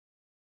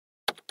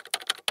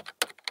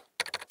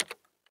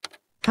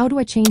How do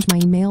I change my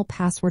email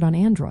password on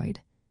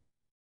Android?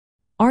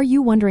 Are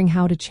you wondering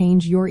how to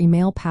change your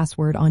email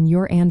password on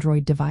your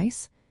Android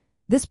device?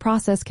 This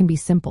process can be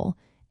simple,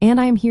 and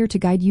I am here to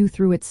guide you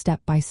through it step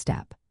by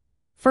step.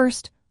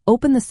 First,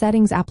 open the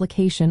Settings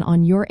application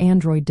on your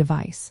Android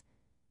device.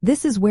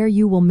 This is where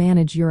you will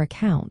manage your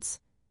accounts.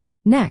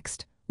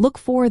 Next, look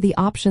for the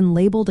option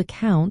labeled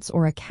Accounts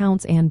or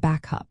Accounts and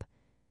Backup.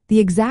 The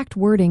exact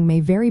wording may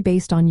vary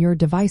based on your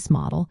device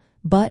model,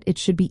 but it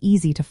should be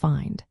easy to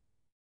find.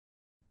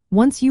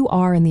 Once you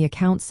are in the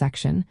Accounts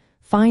section,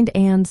 find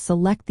and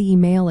select the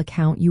email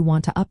account you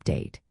want to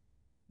update.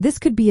 This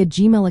could be a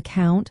Gmail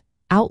account,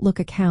 Outlook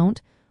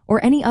account,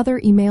 or any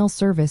other email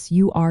service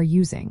you are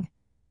using.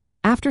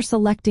 After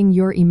selecting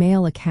your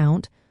email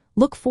account,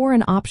 look for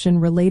an option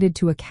related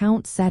to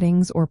account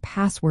settings or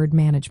password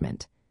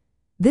management.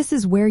 This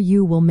is where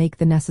you will make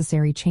the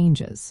necessary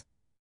changes.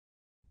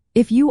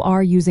 If you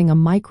are using a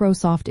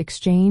Microsoft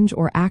Exchange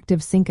or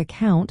ActiveSync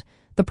account,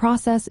 the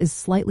process is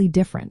slightly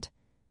different.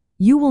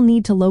 You will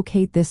need to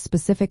locate this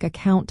specific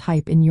account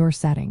type in your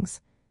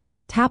settings.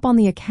 Tap on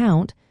the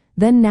account,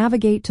 then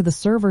navigate to the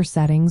Server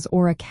Settings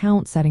or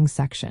Account Settings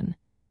section.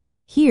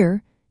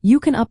 Here, you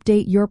can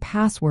update your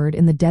password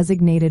in the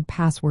designated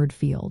password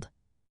field.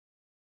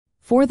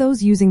 For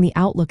those using the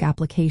Outlook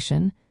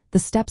application, the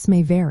steps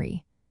may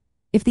vary.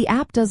 If the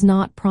app does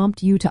not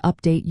prompt you to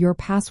update your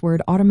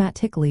password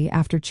automatically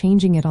after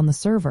changing it on the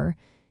server,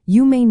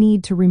 you may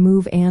need to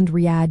remove and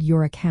re-add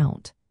your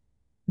account.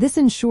 This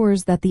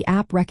ensures that the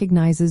app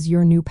recognizes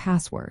your new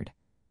password.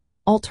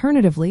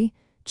 Alternatively,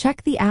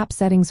 check the app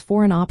settings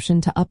for an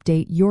option to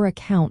update your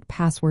account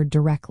password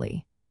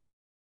directly.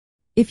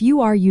 If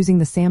you are using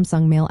the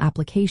Samsung Mail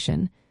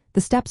application,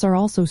 the steps are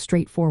also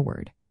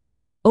straightforward.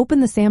 Open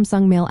the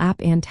Samsung Mail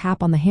app and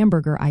tap on the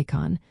hamburger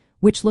icon,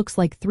 which looks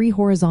like 3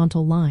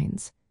 horizontal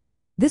lines.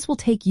 This will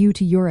take you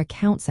to your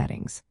account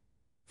settings.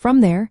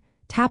 From there,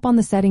 tap on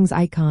the settings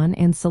icon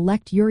and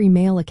select your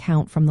email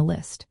account from the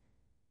list.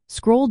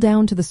 Scroll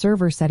down to the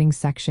Server Settings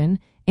section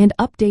and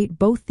update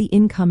both the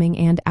incoming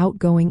and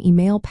outgoing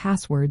email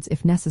passwords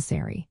if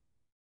necessary.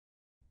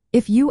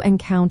 If you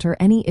encounter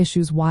any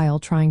issues while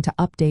trying to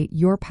update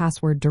your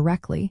password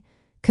directly,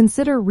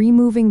 consider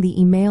removing the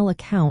email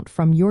account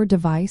from your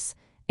device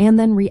and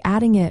then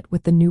re-adding it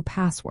with the new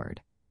password.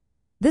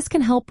 This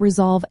can help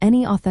resolve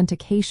any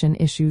authentication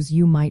issues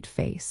you might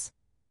face.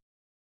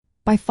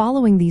 By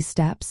following these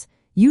steps,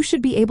 you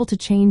should be able to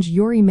change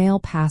your email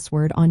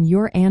password on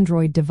your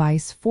Android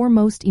device for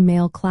most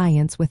email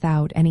clients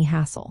without any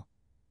hassle.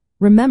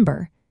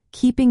 Remember,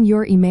 keeping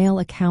your email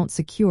account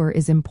secure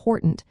is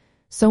important,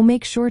 so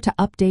make sure to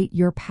update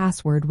your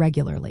password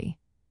regularly.